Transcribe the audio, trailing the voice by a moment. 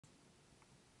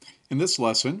In this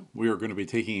lesson, we are going to be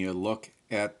taking a look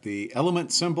at the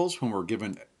element symbols when we're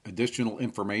given additional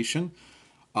information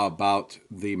about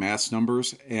the mass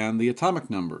numbers and the atomic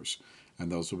numbers.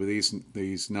 And those will be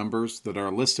these numbers that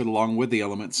are listed along with the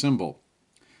element symbol.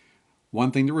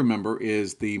 One thing to remember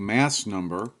is the mass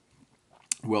number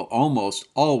will almost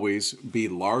always be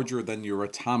larger than your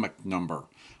atomic number.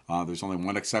 There's only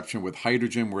one exception with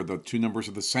hydrogen where the two numbers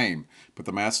are the same, but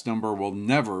the mass number will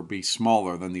never be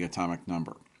smaller than the atomic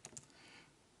number.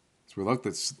 So we looked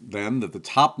at then that the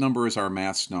top number is our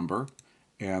mass number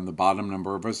and the bottom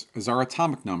number is our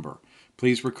atomic number.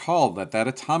 Please recall that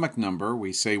atomic number,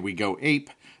 we say we go ape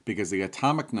because the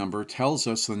atomic number tells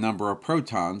us the number of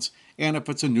protons, and if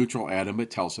it's a neutral atom,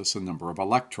 it tells us the number of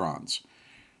electrons.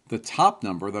 The top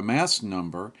number, the mass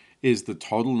number, is the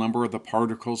total number of the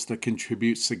particles that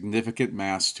contribute significant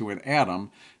mass to an atom.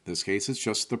 In this case, it's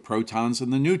just the protons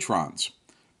and the neutrons.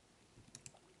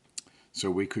 So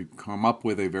we could come up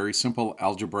with a very simple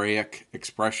algebraic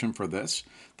expression for this.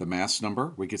 The mass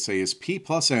number, we could say, is P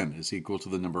plus N is equal to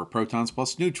the number of protons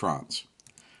plus neutrons.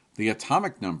 The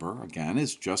atomic number, again,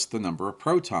 is just the number of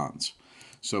protons.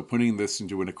 So putting this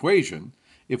into an equation,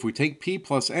 if we take P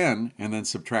plus N and then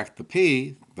subtract the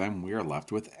P, then we are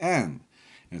left with N.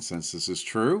 And since this is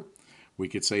true, we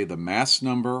could say the mass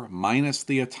number minus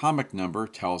the atomic number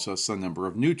tells us the number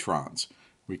of neutrons.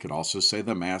 We could also say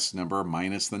the mass number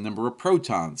minus the number of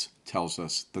protons tells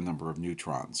us the number of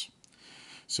neutrons.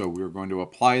 So we're going to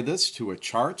apply this to a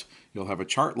chart. You'll have a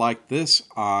chart like this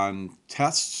on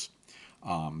tests.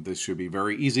 This should be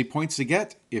very easy points to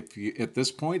get. At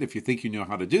this point, if you think you know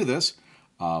how to do this,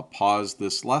 pause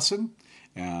this lesson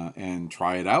and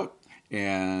try it out.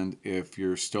 And if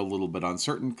you're still a little bit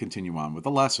uncertain, continue on with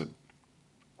the lesson.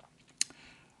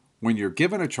 When you're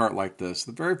given a chart like this,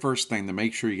 the very first thing to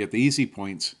make sure you get the easy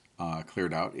points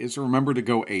cleared out is to remember to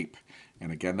go ape.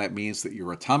 And again, that means that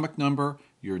your atomic number,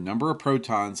 your number of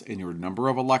protons, and your number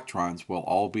of electrons will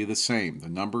all be the same. The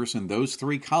numbers in those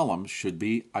three columns should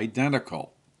be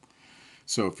identical.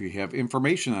 So if you have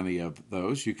information on any of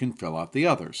those, you can fill out the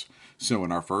others. So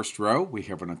in our first row, we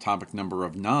have an atomic number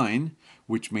of 9,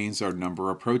 which means our number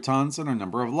of protons and our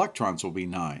number of electrons will be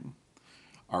 9.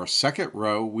 Our second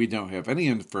row, we don't have any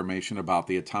information about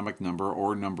the atomic number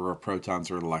or number of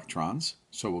protons or electrons.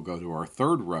 So we'll go to our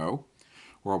third row,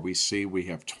 where we see we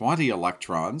have 20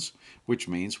 electrons, which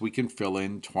means we can fill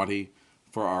in 20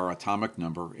 for our atomic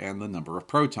number and the number of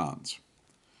protons.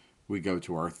 We go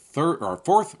to our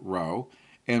fourth row,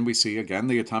 and we see again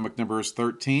the atomic number is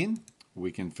 13.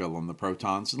 We can fill in the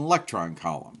protons and electron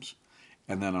columns.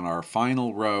 And then on our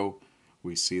final row,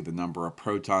 we see the number of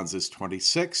protons is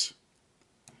 26,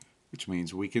 which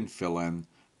means we can fill in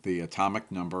the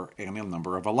atomic number and the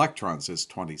number of electrons is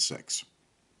 26.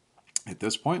 At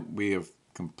this point, we have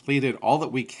completed all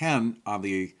that we can on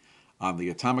the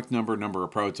atomic number, number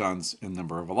of protons, and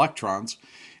number of electrons,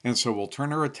 and so we'll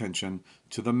turn our attention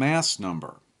to the mass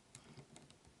number.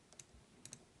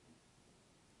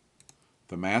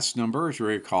 The mass number, as you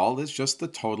recall, is just the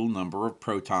total number of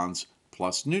protons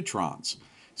plus neutrons.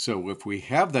 So if we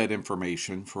have that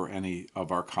information for any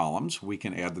of our columns, we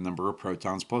can add the number of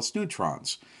protons plus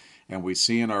neutrons. And we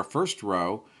see in our first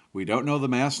row, we don't know the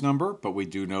mass number, but we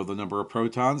do know the number of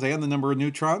protons and the number of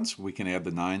neutrons. We can add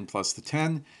the 9 plus the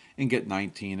 10 and get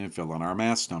 19 and fill in our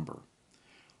mass number.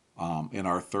 In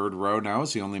our third row now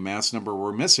is the only mass number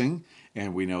we're missing,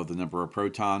 and we know the number of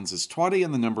protons is 20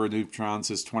 and the number of neutrons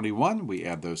is 21. We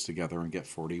add those together and get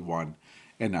 41.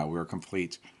 And now we're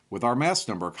complete with our mass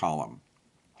number column.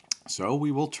 So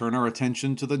we will turn our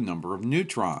attention to the number of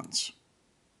neutrons.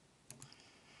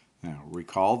 Now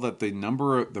recall that the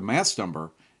mass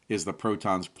number is the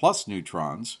protons plus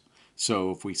neutrons.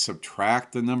 So if we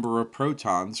subtract the number of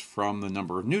protons from the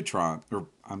number of neutrons,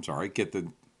 get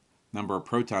the number of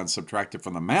protons subtracted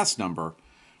from the mass number,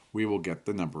 we will get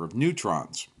the number of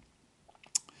neutrons.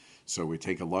 So we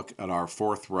take a look at our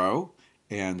fourth row,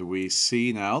 and we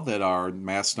see now that our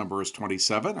mass number is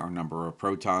 27, our number of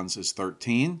protons is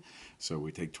 13. So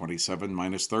we take 27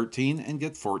 minus 13 and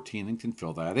get 14 and can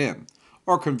fill that in.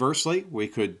 Or conversely, we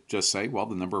could just say, well,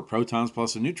 the number of protons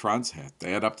plus the neutrons have to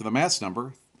add up to the mass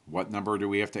number. What number do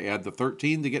we have to add to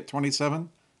 13 to get 27?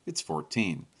 It's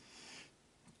 14.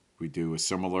 We do a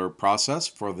similar process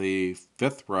for the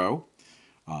fifth row.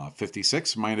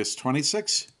 56 minus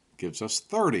 26 gives us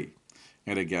 30.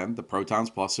 And again, the protons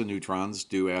plus the neutrons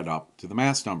do add up to the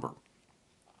mass number.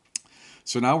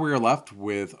 So now we are left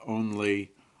with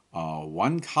only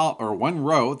one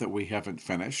row that we haven't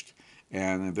finished.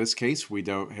 And in this case, we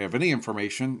don't have any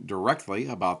information directly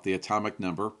about the atomic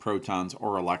number, protons,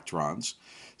 or electrons.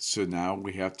 So now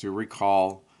we have to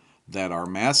recall that our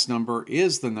mass number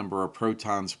is the number of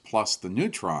protons plus the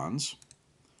neutrons,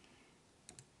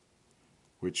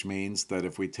 which means that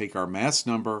if we take our mass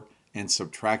number and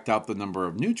subtract out the number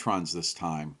of neutrons this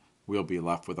time, we'll be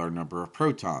left with our number of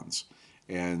protons.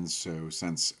 And so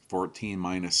since 14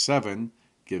 minus 7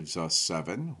 gives us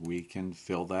 7, we can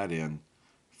fill that in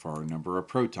for our number of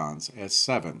protons as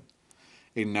 7.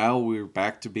 And now we're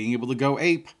back to being able to go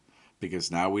ape,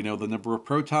 because now we know the number of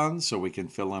protons, so we can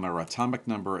fill in our atomic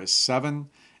number as 7,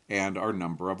 and our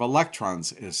number of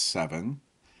electrons is 7.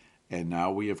 And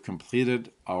now we have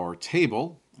completed our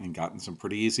table and gotten some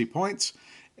pretty easy points.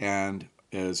 And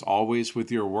as always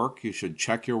with your work, you should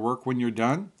check your work when you're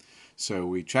done. So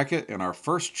we check it, and our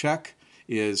first check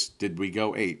is, did we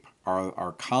go ape? Are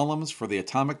our columns for the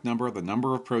atomic number, the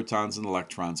number of protons and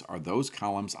electrons, are those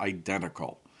columns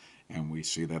identical? And we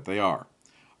see that they are.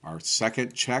 Our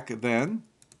second check then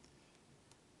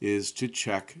is to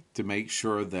check to make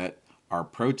sure that our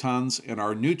protons and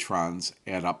our neutrons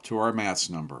add up to our mass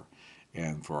number.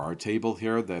 And for our table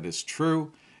here, that is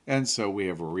true, and so we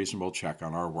have a reasonable check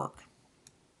on our work.